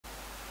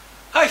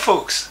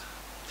folks,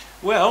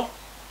 well,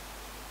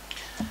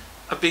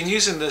 I've been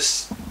using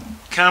this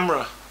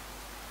camera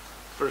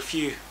for a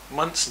few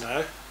months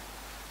now.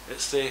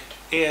 It's the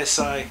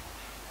ASI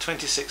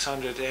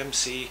 2600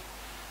 MC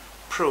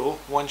Pro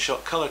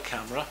one-shot color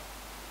camera,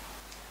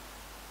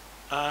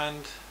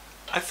 and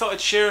I thought I'd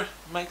share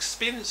my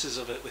experiences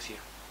of it with you.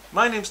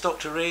 My name's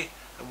Dr. Ray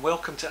and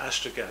welcome to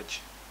Astrogage.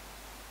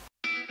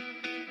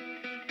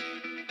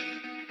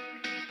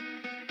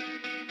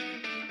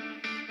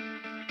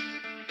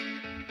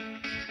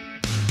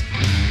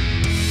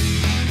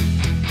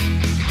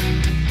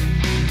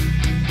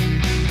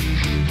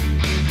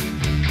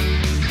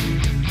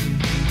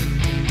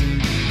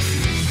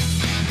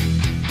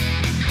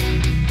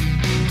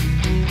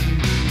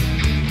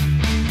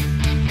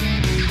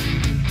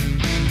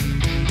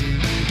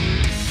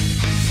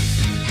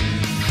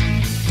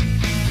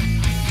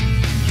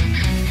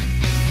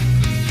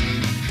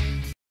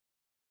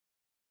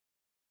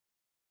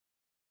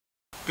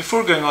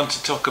 Before going on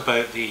to talk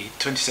about the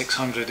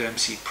 2600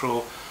 MC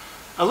Pro,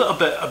 a little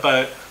bit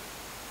about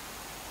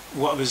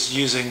what I was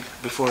using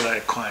before I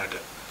acquired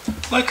it.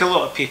 Like a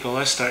lot of people,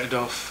 I started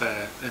off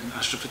in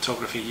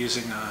astrophotography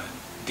using a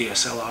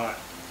DSLR,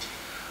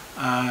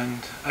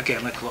 and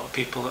again, like a lot of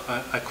people,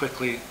 I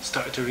quickly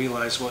started to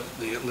realise what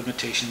the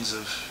limitations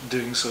of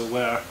doing so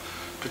were,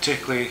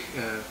 particularly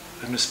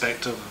in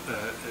respect of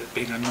it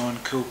being a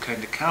non-cool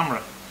kind of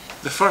camera.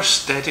 The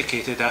first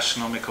dedicated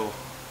astronomical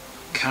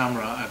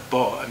camera I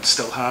bought and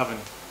still have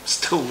and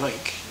still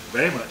like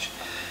very much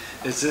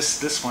is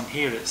this one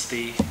here. It's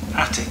the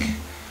ATIC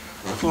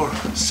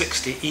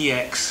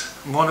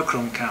 460EX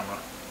monochrome camera.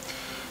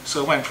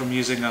 So I went from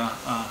using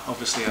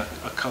obviously a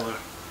colour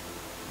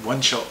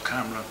one-shot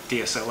camera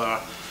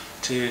DSLR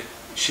to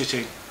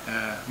shooting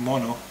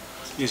mono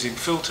using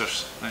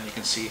filters, and you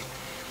can see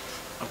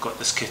I've got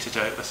this kitted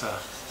out with a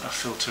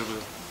filter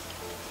wheel,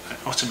 an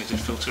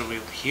automated filter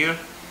wheel here,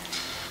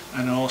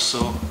 and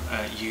also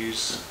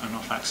use an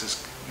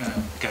off-axis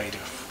guider.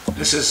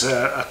 This is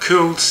a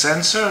cooled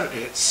sensor.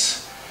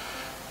 It's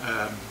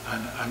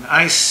an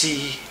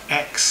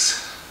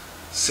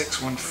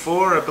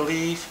ICX614, I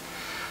believe.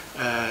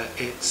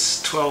 It's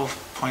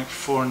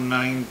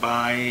 12.49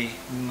 by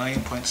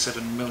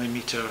 9.7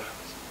 millimeter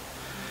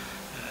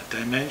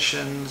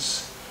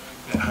dimensions.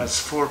 It has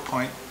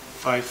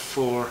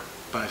 4.54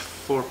 by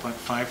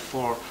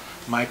 4.54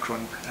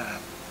 micron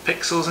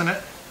pixels in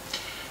it.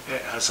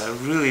 It has a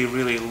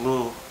really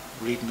low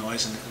read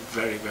noise and it's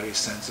very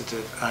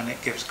sensitive, and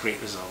it gives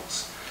great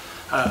results.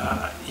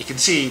 You can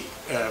see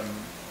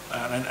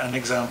an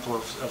example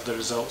of the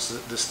results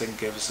that this thing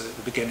gives at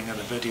the beginning of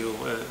the video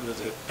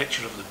with a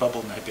picture of the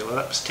bubble nebula.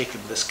 That was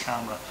taken with this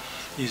camera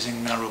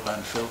using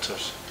narrowband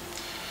filters.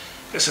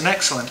 It's an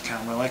excellent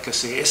camera, like I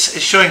say. It's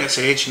showing its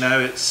age now.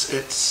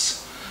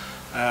 It's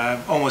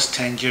almost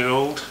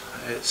 10-year-old.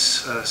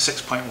 It's a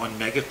 6.1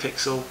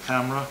 megapixel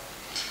camera.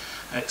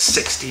 It's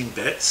 16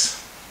 bits.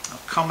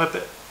 I'll come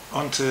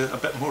onto a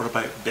bit more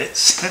about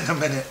bits in a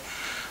minute.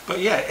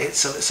 But yeah,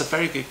 it's a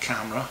very good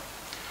camera,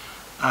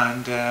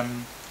 and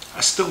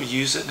I still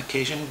use it on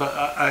occasion, but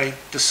I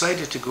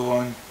decided to go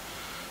on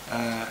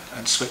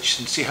and switch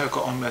and see how I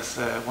got on with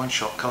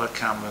one-shot colour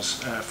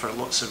cameras for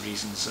lots of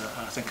reasons.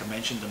 I think I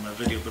mentioned in my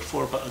video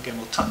before, but again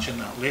we'll touch on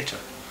that later.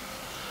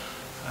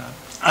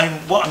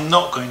 What I'm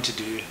not going to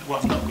do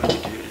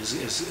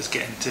is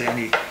get into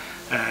any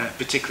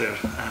particular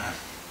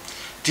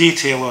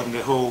detail on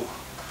the whole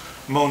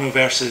mono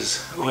versus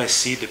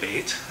OSC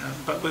debate,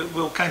 but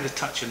we'll kind of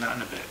touch on that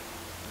in a bit.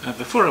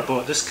 Before I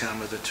bought this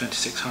camera, the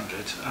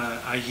 2600,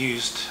 I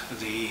used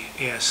the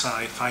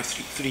ASI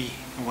 533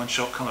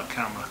 one-shot colour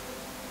camera,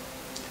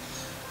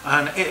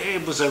 and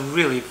it was a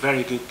really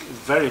very good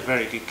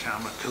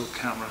camera, cool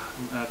camera,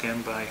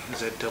 again by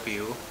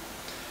ZWO.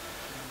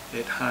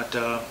 It had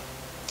a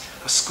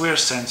square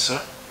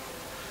sensor.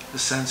 The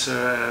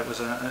sensor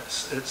was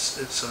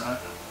it's a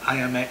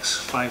IMX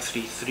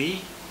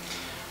 533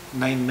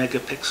 9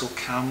 megapixel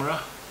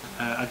camera.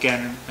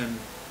 Again, in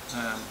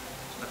a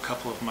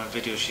couple of my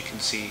videos you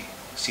can see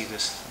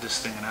this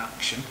thing in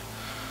action,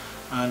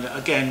 and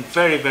again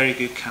very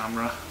good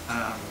camera.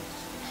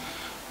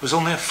 It was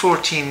only a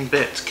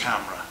 14-bit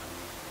camera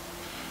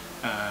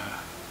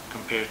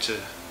compared to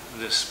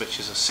this, which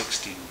is a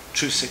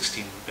true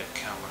 16-bit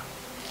camera,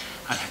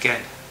 and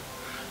again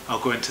I'll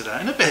go into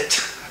that in a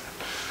bit.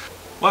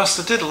 Whilst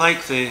I did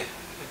like the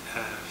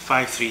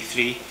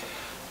 533,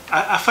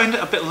 I find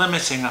it a bit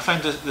limiting. I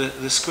find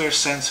the square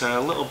sensor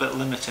a little bit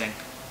limiting,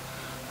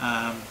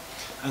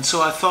 and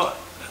so I thought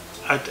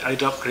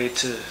I'd upgrade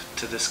to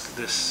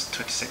this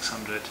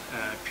 2600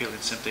 purely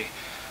and simply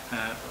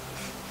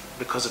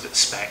because of its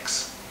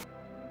specs.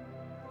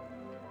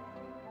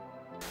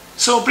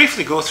 So I'll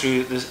briefly go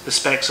through the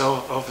specs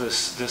of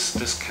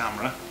this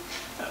camera.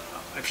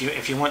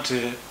 If you want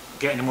to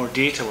get any more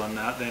detail on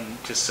that, then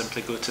just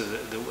simply go to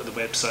the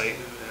website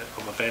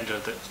of a vendor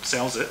that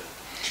sells it.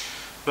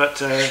 But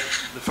the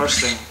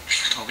first thing,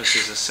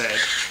 obviously, as I said,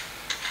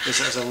 is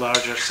it has a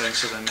larger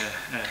sensor than the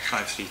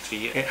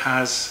 533. It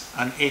has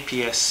an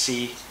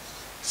APS-C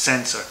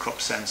sensor,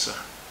 crop sensor.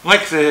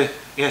 Like the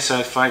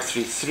ASI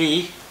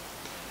 533,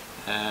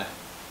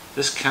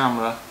 this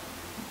camera,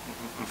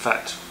 in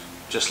fact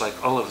just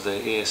like all of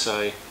the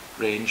ASI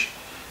range,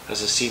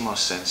 has a CMOS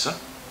sensor.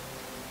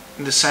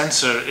 And the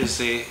sensor is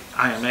the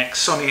IMX,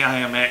 Sony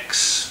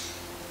IMX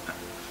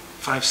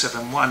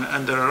 571,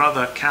 and there are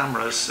other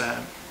cameras,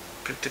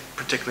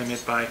 particularly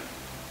made by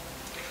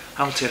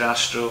Altair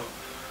Astro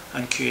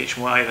and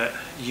QHY, that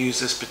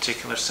use this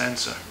particular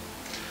sensor.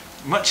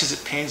 Much as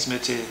it pains me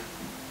to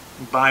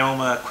buy all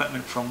my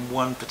equipment from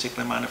one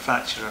particular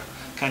manufacturer,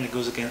 kind of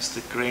goes against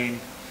the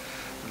grain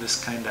of this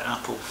kind of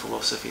Apple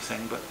philosophy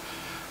thing, but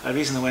the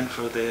reason I went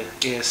for the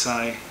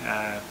ASI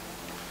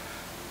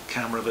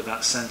camera with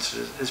that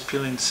sensor is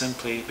purely and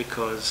simply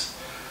because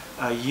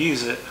I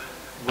use it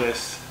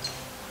with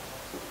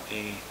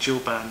a dual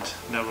band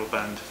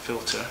narrowband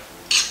filter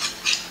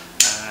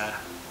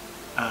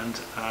and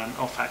an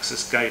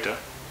off-axis guider,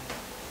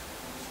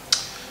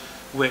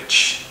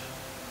 which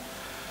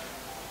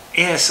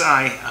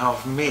ASI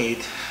have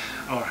made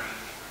or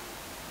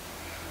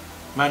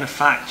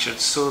manufactured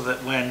so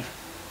that when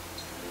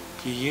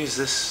you use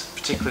this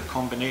particular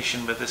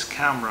combination with this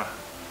camera,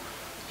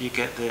 you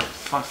get the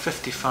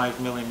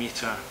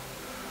 55mm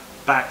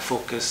back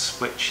focus,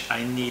 which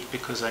I need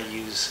because I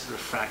use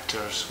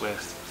refractors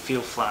with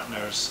field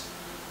flatteners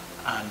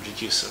and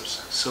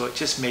reducers. So it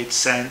just made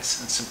sense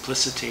and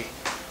simplicity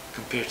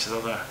compared to the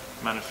other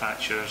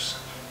manufacturers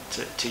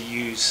to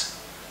use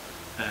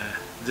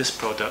this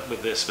product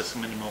with this, with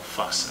minimal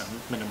fuss and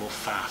minimal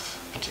faff,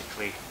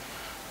 particularly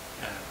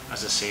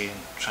as I say, in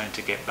trying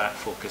to get back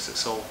focus.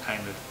 It's all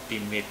kind of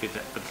been made with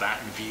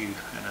that in view,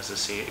 and as I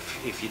say,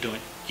 if you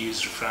don't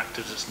use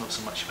refractors, it's not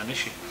so much of an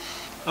issue.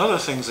 Other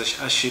things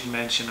I should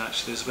mention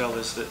actually as well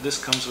is that this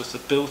comes with a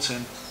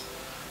built-in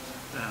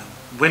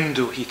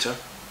window heater,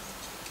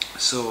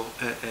 so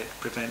it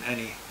prevents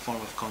any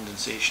form of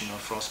condensation or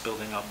frost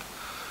building up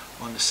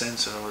on the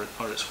sensor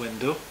or its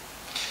window.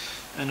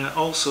 And it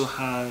also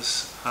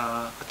has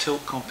a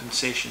tilt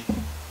compensation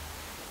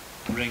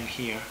ring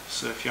here,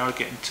 so if you are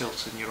getting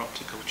tilted in your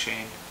optical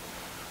chain,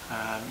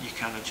 you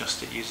can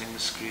adjust it using the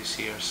screws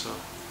here, so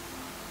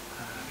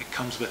it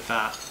comes with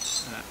that.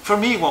 For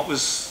me, what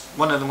was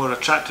one of the more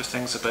attractive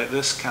things about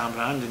this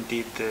camera, and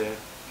indeed the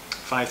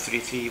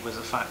 533, was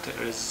the fact that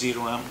there is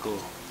 0 amp glow,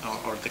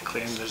 or the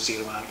claim there's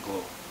 0 amp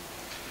glow.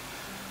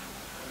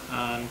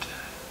 And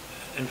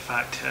in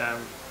fact,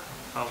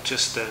 I'll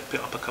just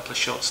put up a couple of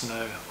shots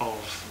now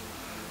of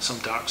some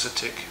darks I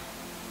took.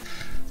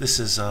 This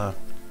is a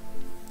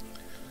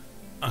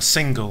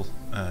single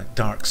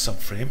dark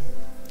subframe.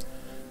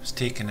 It's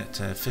taken at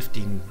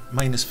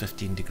minus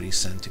 15 degrees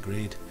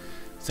centigrade,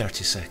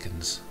 30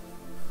 seconds.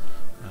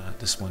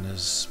 This one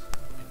is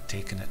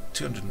taken at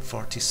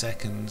 240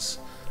 seconds,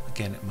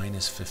 again at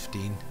minus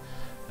 15.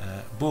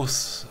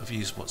 Both have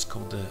used what's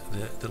called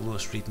the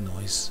lowest read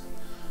noise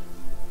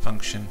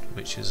function,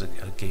 which is a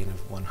gain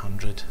of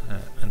 100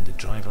 in the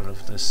driver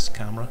of this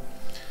camera.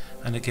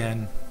 And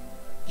again,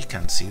 you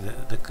can see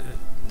that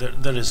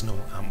there is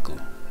no amp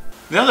glow.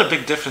 The other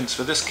big difference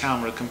with this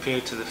camera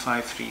compared to the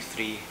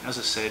 533, as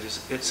I said,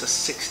 is it's a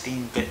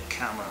 16-bit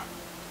camera,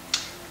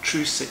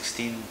 true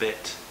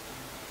 16-bit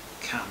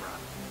camera.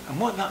 And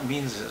what that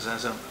means is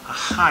there's a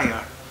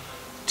higher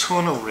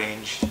tonal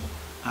range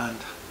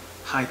and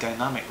high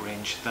dynamic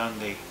range than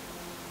the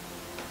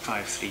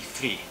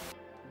 533.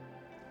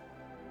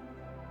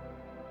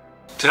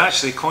 To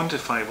actually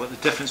quantify what the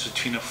difference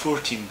between a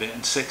 14-bit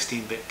and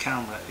 16-bit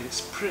camera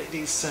is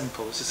pretty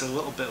simple. It's just a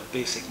little bit of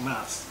basic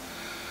maths.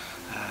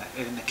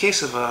 In the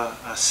case of a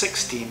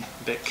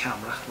 16-bit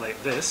camera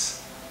like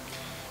this,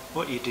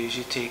 what you do is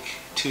you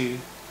take 2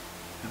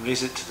 and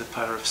raise it to the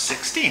power of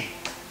 16,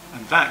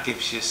 and that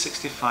gives you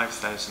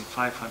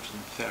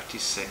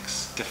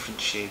 65,536 different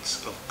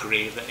shades of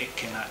grey that it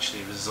can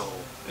actually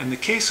resolve. In the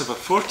case of a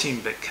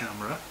 14-bit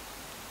camera,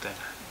 then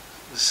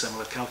a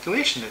similar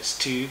calculation. It's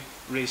 2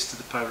 raised to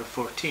the power of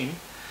 14,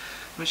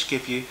 which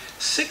give you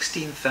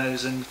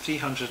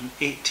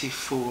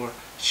 16,384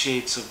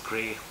 shades of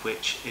grey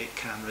which it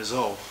can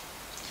resolve.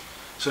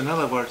 So in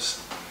other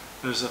words,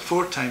 there's a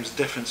 4 times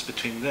difference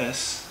between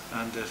this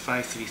and the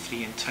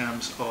 533 in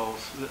terms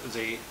of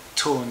the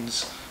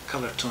tones,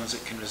 colour tones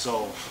it can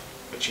resolve,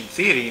 which in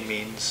theory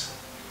means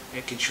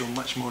it can show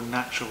much more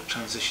natural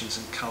transitions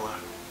in colour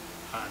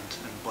and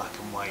in black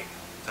and white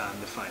than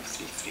the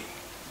 533.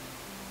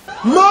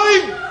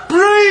 My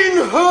brain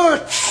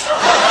hurts!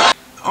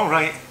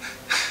 Alright,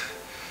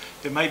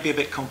 it might be a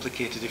bit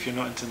complicated if you're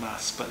not into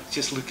maths, but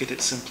just look at it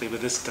simply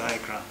with this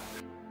diagram.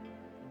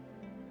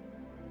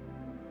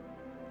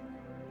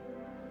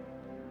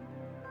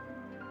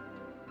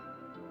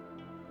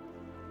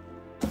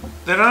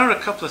 There are a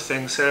couple of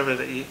things, however,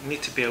 that you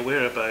need to be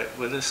aware about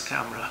with this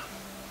camera.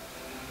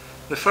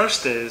 The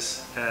first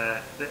is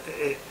that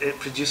it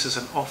produces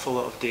an awful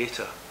lot of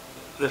data.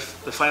 The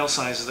file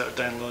sizes that are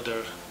downloaded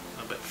are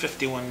about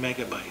 51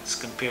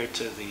 megabytes compared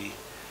to the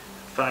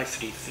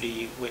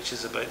 533, which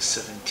is about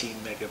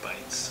 17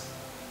 megabytes.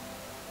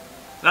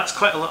 That's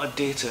quite a lot of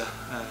data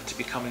to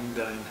be coming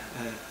down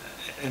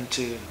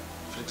into,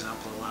 for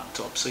example, a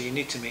laptop, so you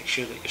need to make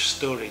sure that your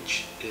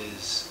storage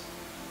is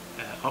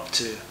up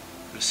to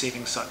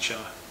receiving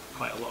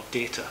quite a lot of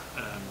data,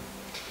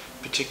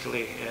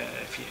 particularly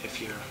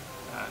if you're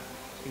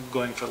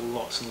going for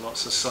lots and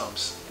lots of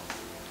subs.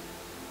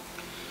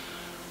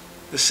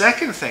 The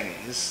second thing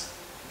is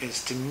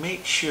to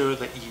make sure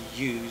that you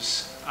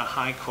use a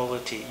high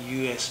quality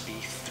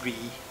USB 3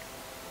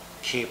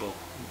 cable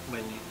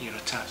when you're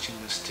attaching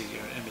this to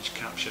your image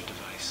capture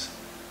device.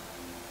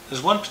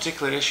 There's one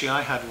particular issue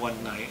I had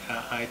one night.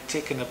 I'd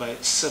taken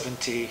about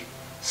 70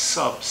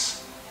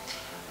 subs,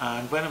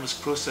 and when I was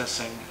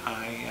processing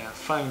I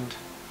found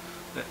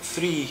that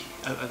 3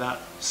 out of that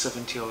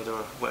 70 odd,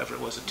 or whatever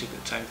it was it took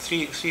at the time,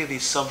 three of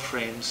these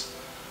subframes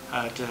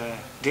had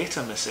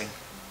data missing.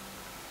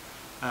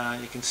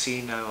 You can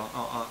see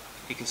now,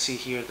 you can see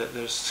here that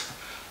there's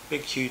a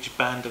big huge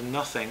band of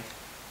nothing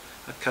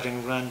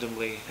occurring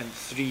randomly in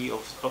three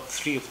of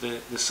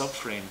the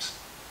subframes.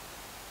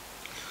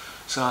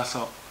 So I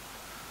thought,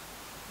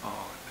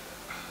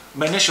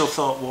 my initial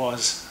thought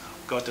was, oh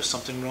God, there's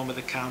something wrong with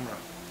the camera.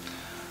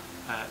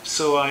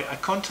 So I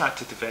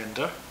contacted the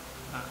vendor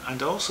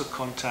and also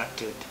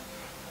contacted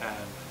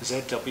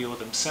ZWO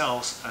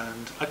themselves,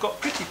 and I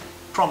got pretty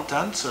prompt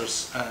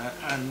answers,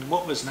 and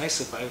what was nice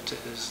about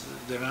it is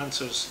their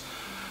answers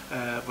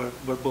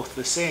were both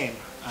the same,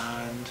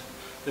 and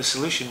the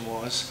solution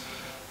was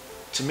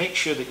to make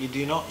sure that you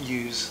do not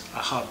use a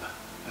hub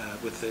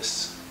with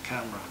this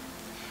camera.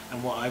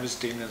 And what I was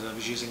doing is I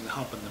was using the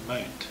hub on the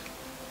mount.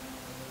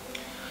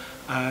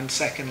 And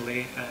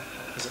secondly,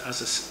 as I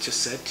just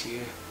said to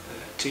you,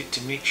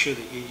 to make sure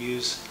that you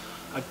use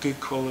a good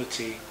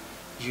quality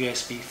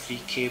USB 3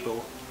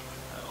 cable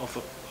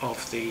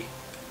of the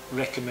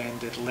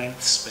recommended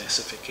length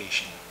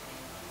specification.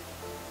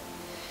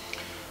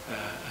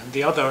 And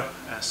the other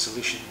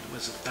solution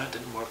was, if that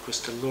didn't work, was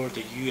to lower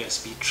the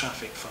USB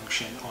traffic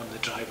function on the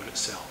driver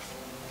itself.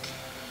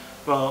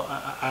 Well,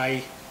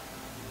 I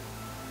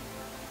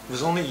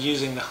was only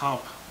using the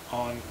hub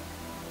on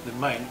the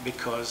mount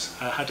because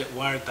I had it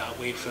wired that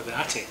way for the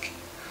attic.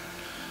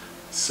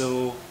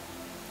 So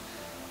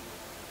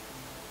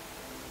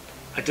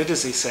I did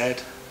as they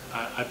said.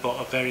 I bought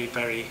a very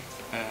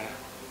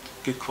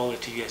good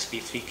quality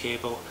USB 3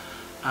 cable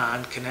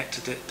and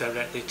connected it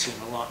directly to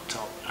my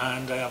laptop,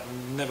 and I have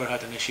never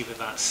had an issue with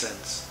that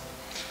since.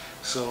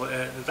 So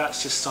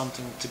that's just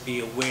something to be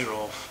aware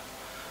of.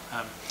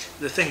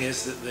 The thing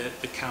is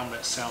that the camera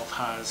itself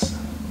has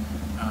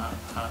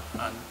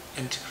an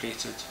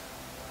integrated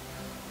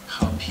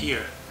hub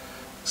here,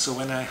 so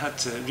when I had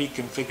to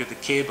reconfigure the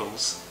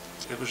cables,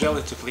 it was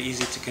relatively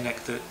easy to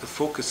connect the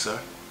focuser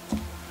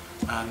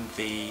and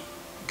the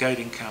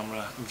guiding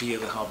camera via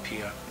the hub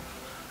here.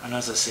 And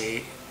as I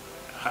say,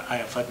 I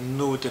have had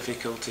no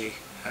difficulty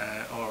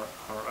or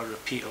a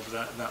repeat of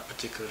that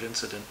particular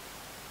incident.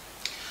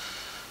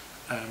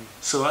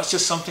 So that's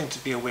just something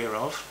to be aware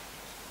of.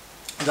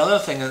 The other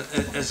thing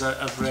is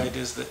I've read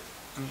is that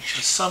in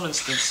some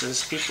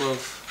instances people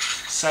have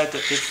said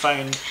that they've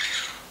found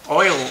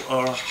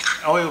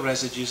oil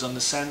residues on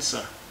the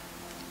sensor.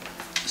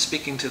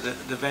 Speaking to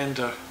the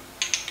vendor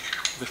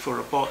before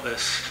I bought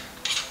this,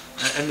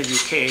 in the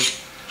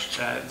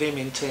UK, they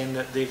maintain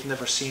that they've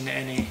never seen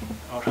any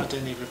or had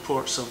any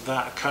reports of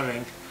that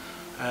occurring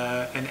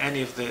in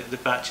any of the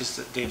batches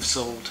that they've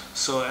sold.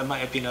 So it might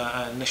have been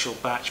an initial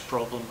batch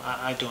problem,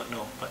 I don't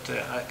know, but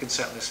I can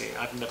certainly say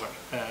I've never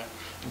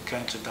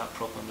encountered that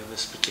problem with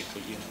this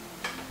particular unit.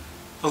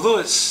 Although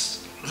it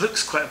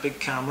looks quite a big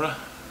camera,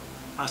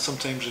 I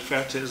sometimes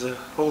refer to it as a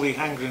holy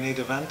hand grenade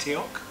of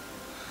Antioch.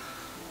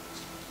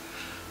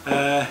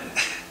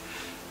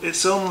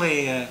 It's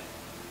only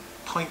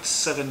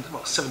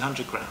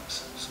 700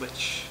 grams,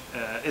 which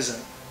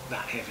isn't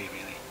that heavy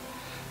really.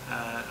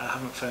 I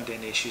haven't found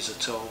any issues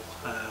at all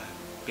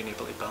being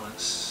able to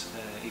balance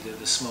either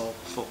the small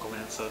focal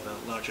length or the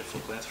larger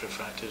focal length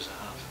refractors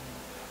I have.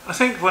 I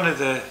think one of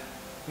the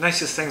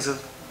nicest things,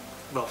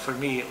 well for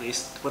me at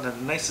least, one of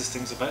the nicest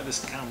things about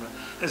this camera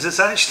is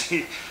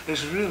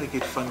it's really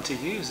good fun to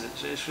use.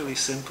 It's really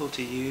simple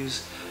to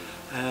use.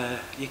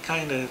 You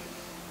kind of,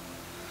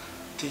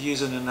 to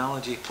use an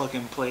analogy, plug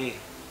and play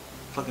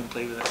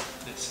with it.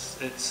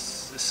 It's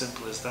as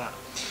simple as that.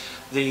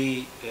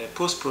 The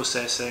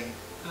post-processing,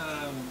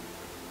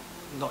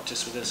 not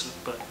just with this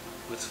but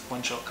with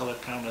one-shot color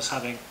cameras,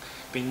 having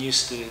been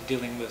used to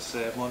dealing with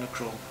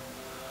monochrome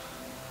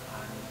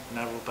and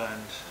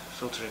narrowband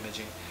filter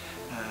imaging,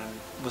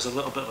 was a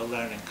little bit of a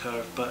learning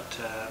curve, but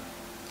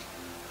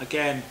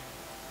again,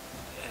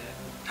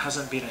 it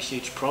hasn't been a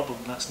huge problem.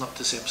 That's not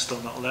to say I'm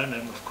still not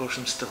learning, of course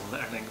I'm still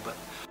learning. But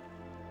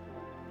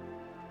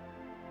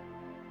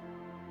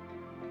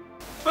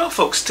well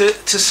folks, to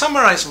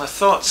summarise my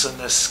thoughts on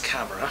this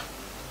camera,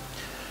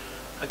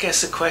 I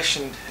guess the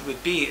question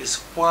would be is,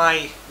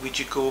 why would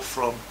you go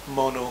from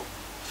mono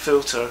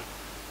filter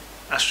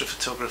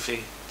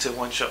astrophotography to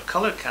one-shot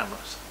color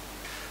cameras?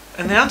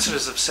 And the answer,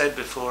 as I've said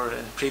before in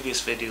a previous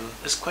video,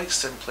 is quite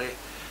simply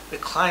the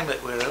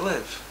climate where I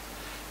live.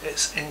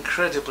 It's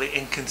incredibly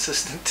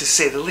inconsistent, to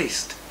say the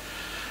least.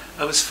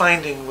 I was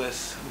finding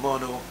with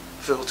mono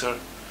filter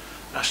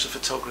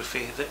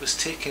astrophotography that it was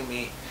taking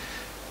me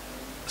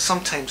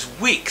sometimes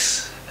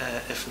weeks,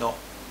 if not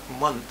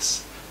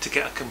months, to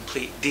get a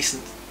complete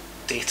decent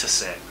data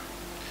set.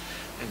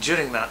 And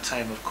during that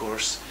time, of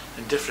course,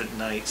 in different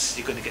nights,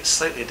 you're going to get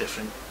slightly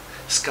different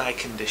sky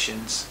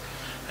conditions,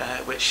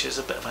 which is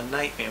a bit of a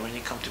nightmare when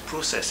you come to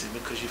processing,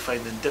 because you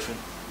find in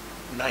different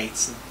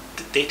nights and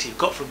the data you've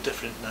got from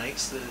different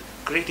nights, the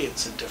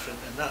gradients are different,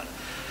 and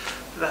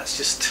that's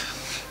just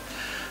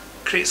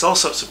creates all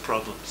sorts of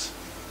problems.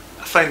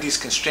 I find these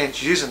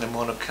constraints using the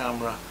mono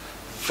camera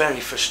very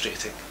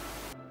frustrating.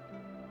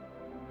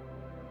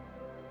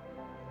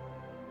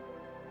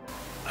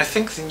 I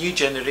think the new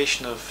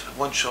generation of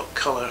one-shot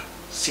colour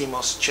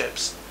CMOS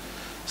chips,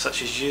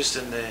 such as used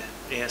in the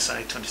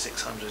ASI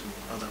 2600 and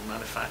other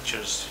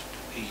manufacturers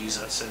who use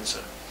that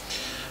sensor,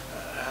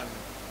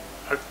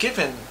 are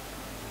giving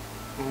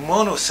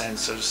mono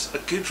sensors a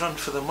good run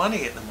for the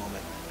money at the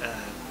moment.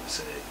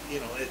 So, you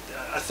know,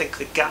 I think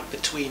the gap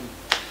between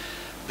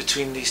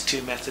these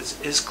two methods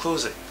is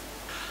closing.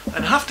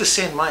 And I have to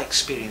say, in my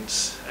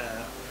experience,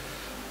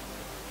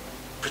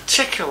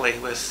 particularly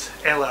with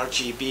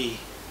LRGB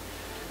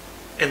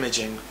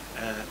imaging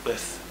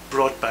with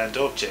broadband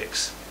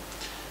objects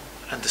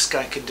and the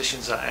sky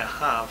conditions that I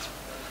have,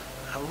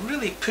 I'm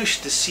really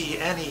pushed to see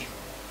any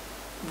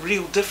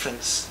real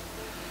difference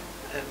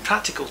in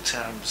practical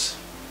terms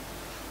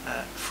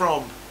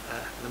from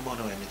the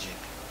mono imaging.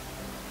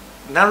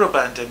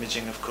 Narrowband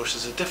imaging, of course,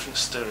 is a different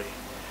story.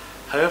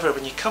 However,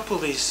 when you couple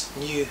these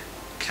new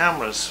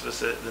cameras with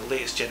the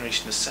latest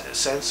generation of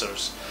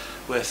sensors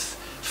with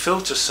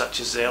filters such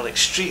as the L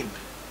Extreme,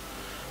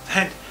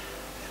 then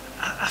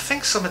I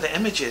think some of the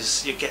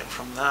images you're getting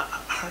from that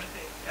are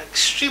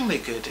extremely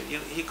good.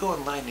 You go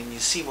online and you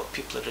see what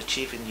people are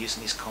achieving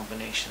using these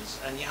combinations,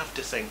 and you have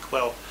to think,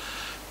 well,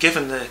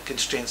 given the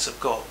constraints I've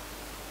got,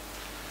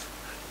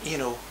 you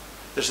know,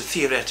 there's a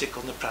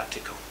theoretical and the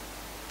practical.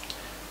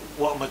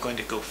 What am I going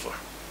to go for?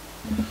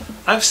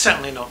 I've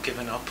certainly not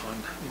given up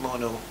on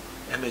mono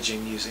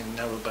imaging using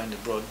narrowband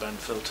and broadband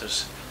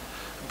filters,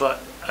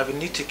 but I would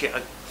need to get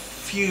a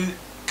few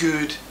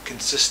good,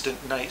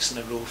 consistent nights in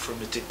a row for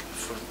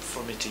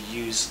me to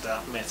use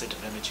that method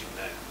of imaging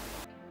now.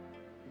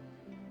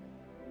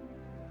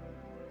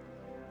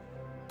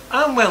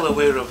 I'm well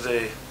aware of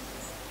the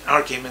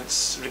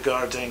arguments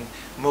regarding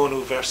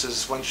mono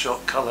versus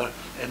one-shot colour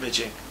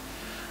imaging,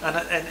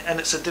 and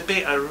it's a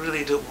debate I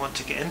really don't want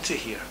to get into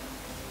here.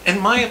 In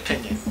my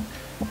opinion,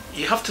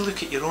 you have to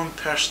look at your own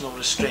personal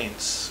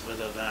restraints,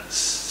 whether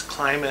that's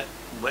climate,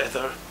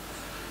 weather,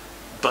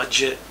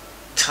 budget,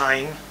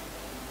 time,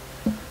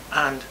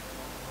 and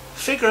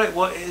figure out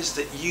what it is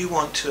that you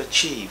want to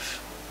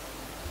achieve.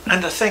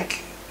 And I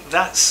think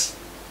that's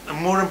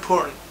more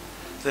important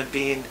than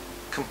being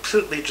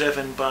completely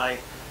driven by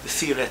the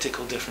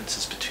theoretical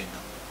differences between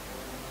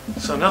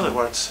them. So in other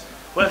words,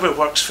 whatever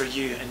works for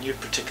you in your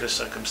particular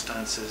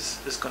circumstances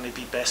is going to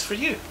be best for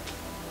you.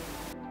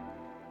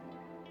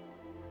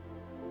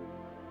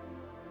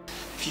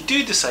 If you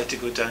do decide to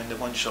go down the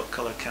one-shot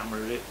colour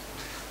camera route,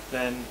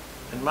 then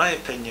in my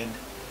opinion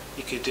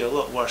you could do a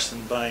lot worse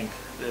than buying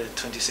the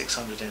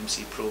 2600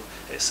 MC Pro.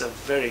 It's a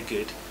very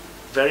good,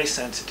 very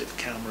sensitive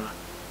camera,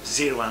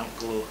 0 amp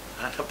glow,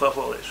 and above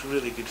all it's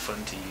really good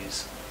fun to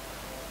use.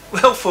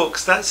 Well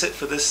folks, that's it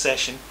for this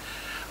session.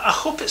 I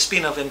hope it's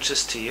been of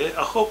interest to you.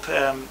 I hope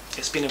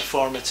it's been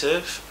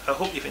informative. I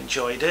hope you've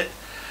enjoyed it,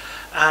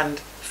 and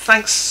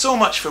thanks so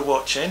much for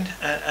watching,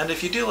 and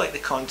if you do like the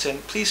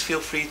content, please feel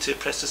free to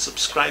press the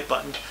subscribe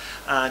button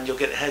and you'll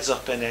get a heads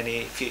up in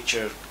any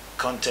future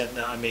content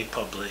that I may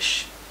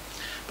publish.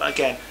 But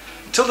again,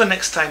 until the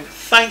next time,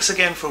 thanks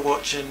again for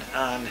watching,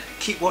 and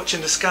keep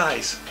watching the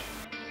skies.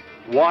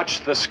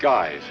 Watch the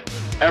skies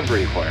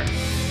everywhere.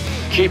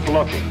 Keep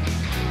looking.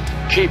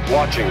 Keep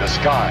watching the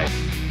skies.